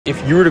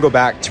If you were to go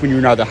back to when you were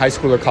in either high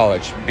school or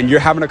college and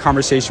you're having a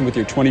conversation with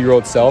your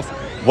 20-year-old self,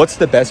 what's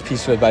the best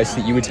piece of advice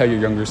that you would tell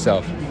your younger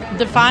self?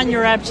 Define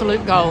your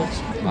absolute goals.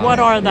 What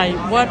are they?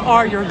 What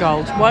are your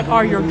goals? What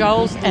are your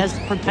goals as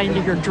pertain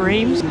to your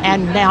dreams?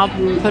 And now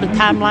put a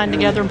timeline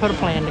together and put a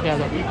plan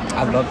together.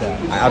 I love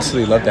that. I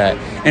absolutely love that.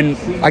 And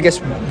I guess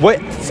what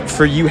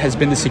for you has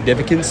been the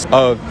significance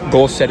of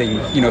goal setting,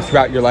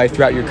 throughout your life,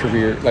 throughout your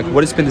career? Like,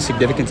 what has been the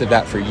significance of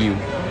that for you?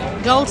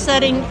 Goal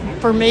setting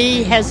for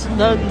me has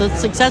the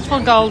successful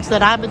goals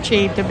that I've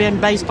achieved have been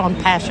based on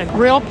passion,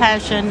 real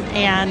passion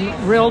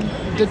and real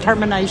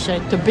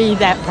determination to be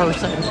that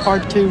person or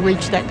to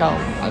reach that goal.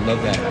 I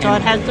love that. So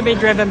it has to be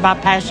driven by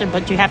passion,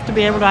 but you have to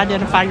be able to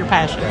identify your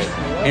passion. Right.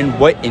 And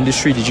what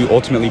industry did you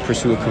ultimately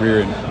pursue a career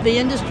in? The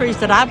industries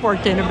that I've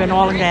worked in have been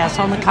oil and gas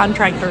on the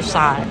contractor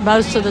side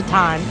most of the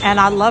time. And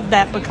I love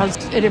that because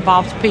it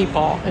involves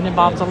people. It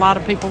involves a lot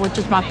of people, which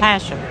is my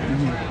passion.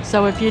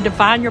 So if you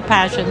define your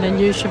passion, then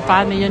you should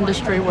find the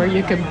industry where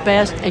you can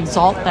best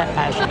exalt that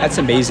passion. That's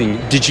amazing.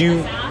 Did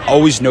you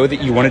always know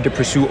that you wanted to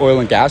pursue oil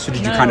and gas, or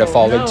did you kind of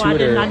fall into it? No, I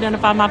didn't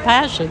identify my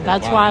passion.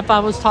 That's why if I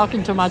was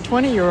talking to my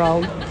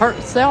 20-year-old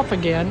self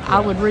again, I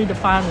would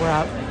redefine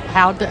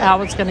how I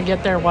was going to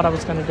get there and what I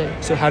was going to do.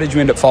 So how did you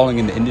end up falling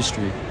in the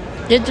industry?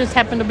 It just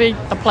happened to be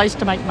a place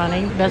to make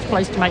money, best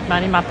place to make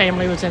money. My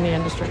family was in the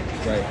industry.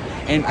 Right.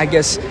 And I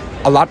guess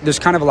there's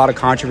kind of a lot of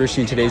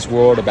controversy in today's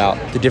world about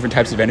the different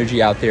types of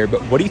energy out there.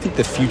 But what do you think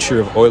the future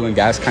of oil and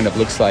gas kind of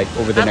looks like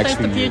over the next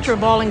few years? I think the future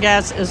of oil and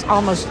gas is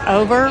almost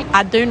over.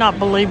 I do not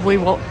believe we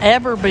will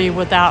ever be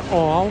without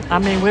oil. I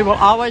mean, we will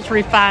always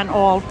refine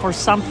oil for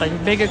something,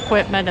 big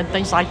equipment and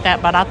things like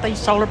that. But I think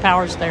solar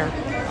power is there.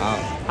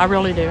 Wow. I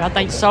really do. I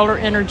think solar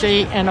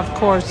energy and, of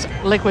course,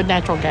 liquid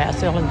natural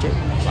gas, LNG.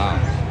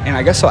 Wow. And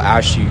I guess I'll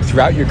ask you,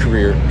 throughout your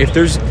career, if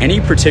there's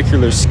any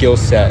particular skill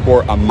set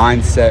or a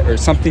mindset or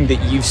something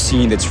that you've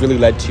seen that's really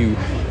led to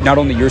not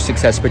only your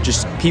success, but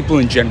just people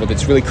in general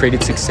that's really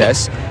created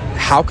success,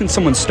 how can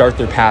someone start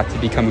their path to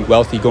becoming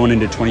wealthy going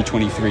into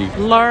 2023?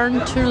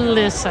 Learn to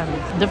listen.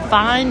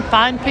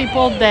 Find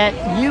people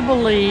that you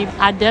believe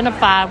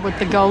identify with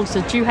the goals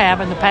that you have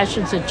and the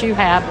passions that you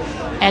have,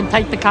 and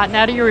take the cotton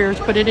out of your ears,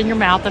 put it in your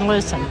mouth, and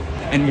listen.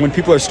 And when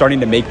people are starting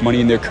to make money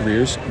in their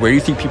careers, where do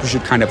you think people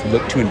should kind of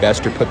look to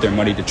invest or put their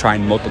money to try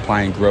and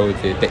multiply and grow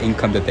the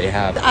income that they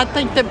have? I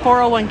think that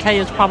 401k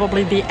is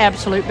probably the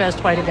absolute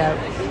best way to go.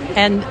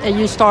 And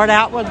you start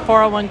out with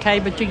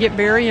 401k, but you get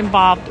very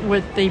involved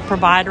with the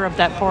provider of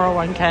that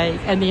 401k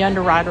and the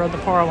underwriter of the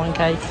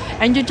 401k.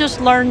 And you just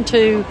learn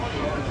to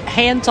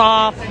hands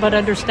off, but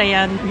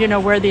understand,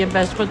 where the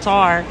investments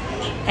are.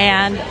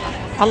 And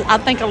I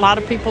think a lot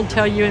of people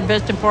tell you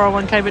invest in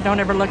 401k, but don't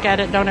ever look at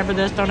it, don't ever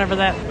this, don't ever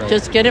that. Right.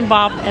 Just get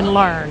involved and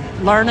learn.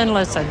 Learn and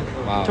listen.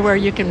 Wow. To where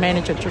you can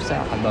manage it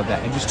yourself. I love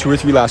that. And just 2 or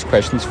 3 last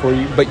questions for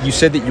you. But you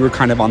said that you were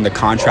kind of on the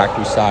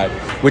contractor side,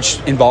 which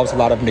involves a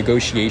lot of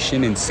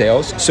negotiation and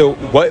sales. So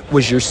what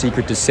was your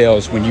secret to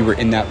sales when you were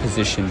in that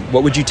position?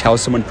 What would you tell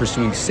someone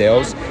pursuing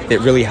sales that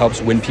really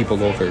helps win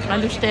people over?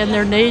 Understand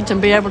their needs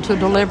and be able to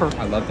deliver.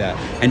 I love that.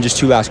 And just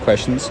 2 last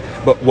questions.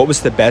 But what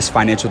was the best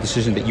financial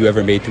decision that you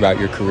ever made throughout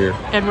your career?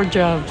 Edward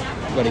Jones.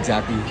 What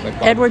exactly?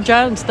 Edward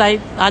Jones,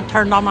 I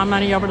turned all my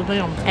money over to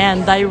them.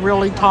 And they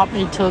really taught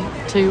me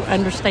to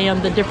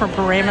understand the different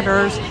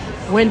parameters,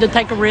 when to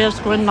take a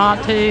risk, when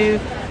not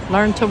to,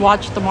 learn to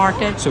watch the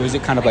market. So is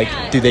it kind of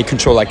like, do they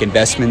control like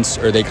investments,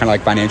 or are they kind of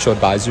like financial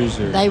advisors?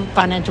 Or? They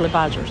financial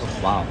advisors.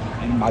 Wow.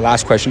 And my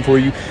last question for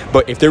you,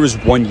 but if there was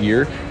one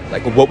year,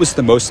 like what was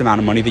the most amount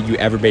of money that you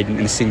ever made in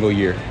a single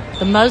year?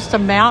 The most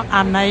amount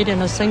I made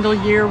in a single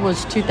year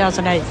was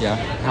 2008. Yeah.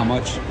 How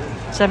much?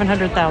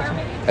 $700,000.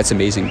 That's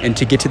amazing. And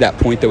to get to that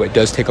point, though, it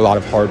does take a lot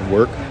of hard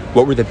work.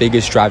 What were the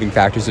biggest driving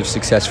factors of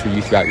success for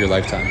you throughout your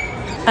lifetime?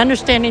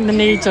 Understanding the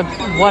needs of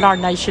what our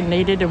nation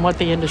needed and what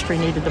the industry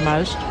needed the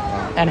most,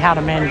 and how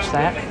to manage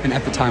that. And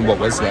at the time, what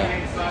was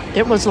that?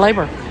 It was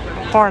labor,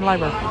 foreign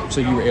labor. So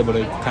you were able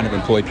to kind of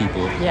employ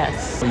people?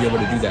 Yes. Were you able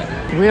to do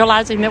that?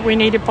 Realizing that we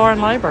needed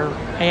foreign labor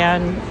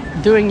and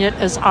doing it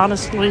as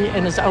honestly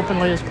and as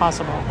openly as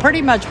possible.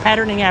 Pretty much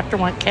patterning after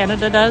what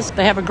Canada does.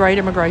 They have a great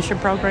immigration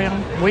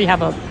program. We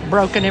have a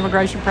broken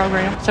immigration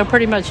program. So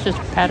pretty much just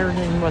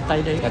patterning what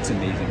they do. That's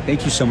amazing.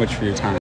 Thank you so much for your time.